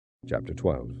Chapter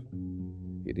 12.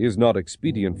 It is not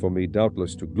expedient for me,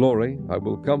 doubtless, to glory. I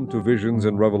will come to visions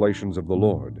and revelations of the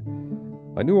Lord.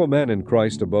 I knew a man in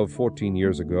Christ above 14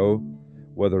 years ago,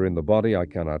 whether in the body I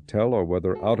cannot tell, or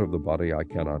whether out of the body I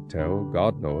cannot tell,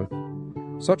 God knoweth.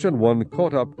 Such an one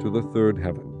caught up to the third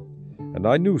heaven. And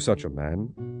I knew such a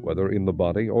man, whether in the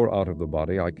body or out of the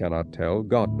body I cannot tell,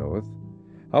 God knoweth,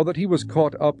 how that he was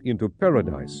caught up into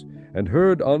paradise, and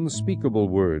heard unspeakable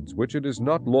words, which it is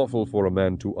not lawful for a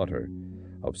man to utter.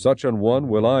 Of such an one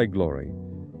will I glory.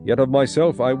 Yet of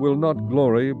myself I will not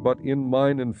glory, but in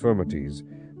mine infirmities.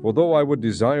 For though I would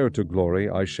desire to glory,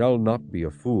 I shall not be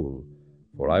a fool.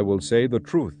 For I will say the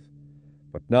truth.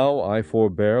 But now I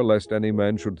forbear, lest any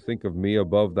man should think of me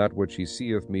above that which he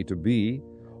seeth me to be,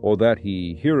 or that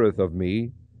he heareth of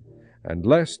me, and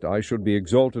lest I should be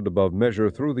exalted above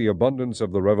measure through the abundance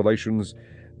of the revelations.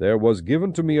 There was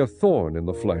given to me a thorn in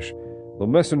the flesh, the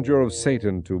messenger of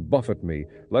Satan, to buffet me,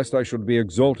 lest I should be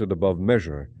exalted above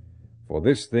measure. For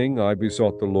this thing I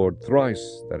besought the Lord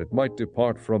thrice, that it might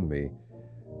depart from me.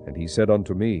 And he said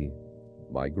unto me,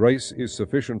 My grace is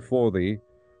sufficient for thee,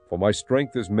 for my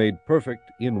strength is made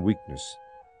perfect in weakness.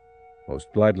 Most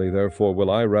gladly, therefore,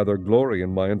 will I rather glory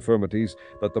in my infirmities,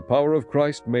 that the power of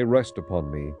Christ may rest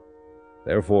upon me.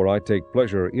 Therefore I take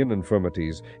pleasure in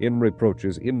infirmities, in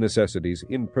reproaches, in necessities,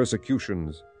 in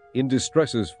persecutions, in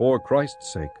distresses for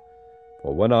Christ's sake.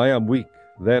 For when I am weak,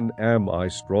 then am I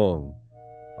strong.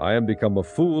 I am become a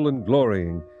fool in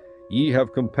glorying. Ye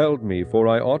have compelled me, for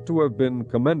I ought to have been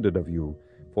commended of you.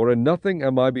 For in nothing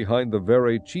am I behind the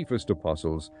very chiefest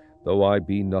apostles, though I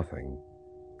be nothing.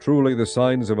 Truly the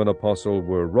signs of an apostle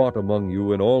were wrought among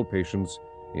you in all patience,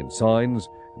 in signs,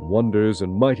 and wonders,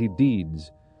 and mighty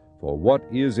deeds. For what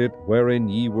is it wherein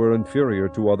ye were inferior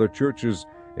to other churches,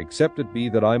 except it be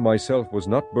that I myself was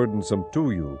not burdensome to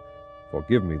you?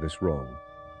 Forgive me this wrong.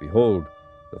 Behold,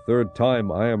 the third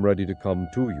time I am ready to come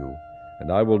to you,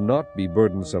 and I will not be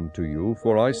burdensome to you,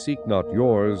 for I seek not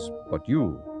yours, but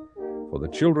you. For the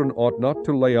children ought not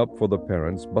to lay up for the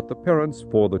parents, but the parents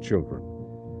for the children.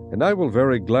 And I will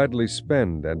very gladly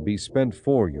spend and be spent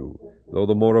for you, though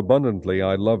the more abundantly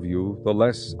I love you, the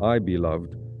less I be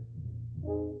loved.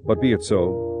 But be it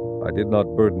so, I did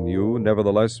not burden you,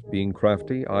 nevertheless, being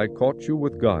crafty, I caught you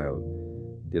with guile.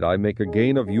 Did I make a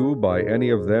gain of you by any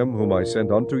of them whom I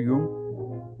sent unto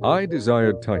you? I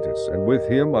desired Titus, and with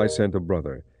him I sent a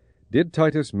brother. Did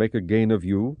Titus make a gain of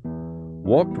you?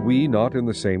 Walked we not in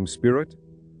the same spirit?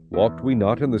 Walked we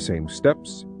not in the same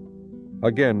steps?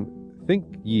 Again, think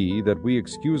ye that we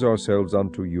excuse ourselves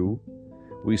unto you?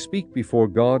 We speak before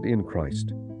God in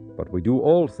Christ. But we do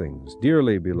all things,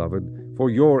 dearly beloved, for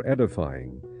your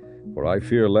edifying. For I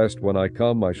fear lest when I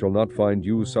come I shall not find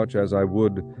you such as I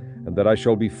would, and that I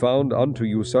shall be found unto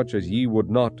you such as ye would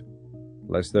not,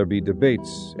 lest there be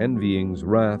debates, envyings,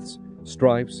 wraths,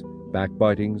 strifes,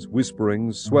 backbitings,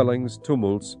 whisperings, swellings,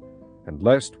 tumults, and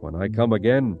lest, when I come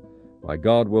again, my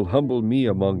God will humble me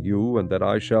among you, and that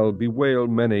I shall bewail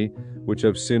many which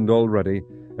have sinned already,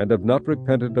 and have not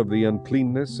repented of the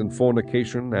uncleanness and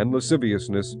fornication and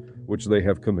lasciviousness which they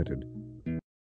have committed.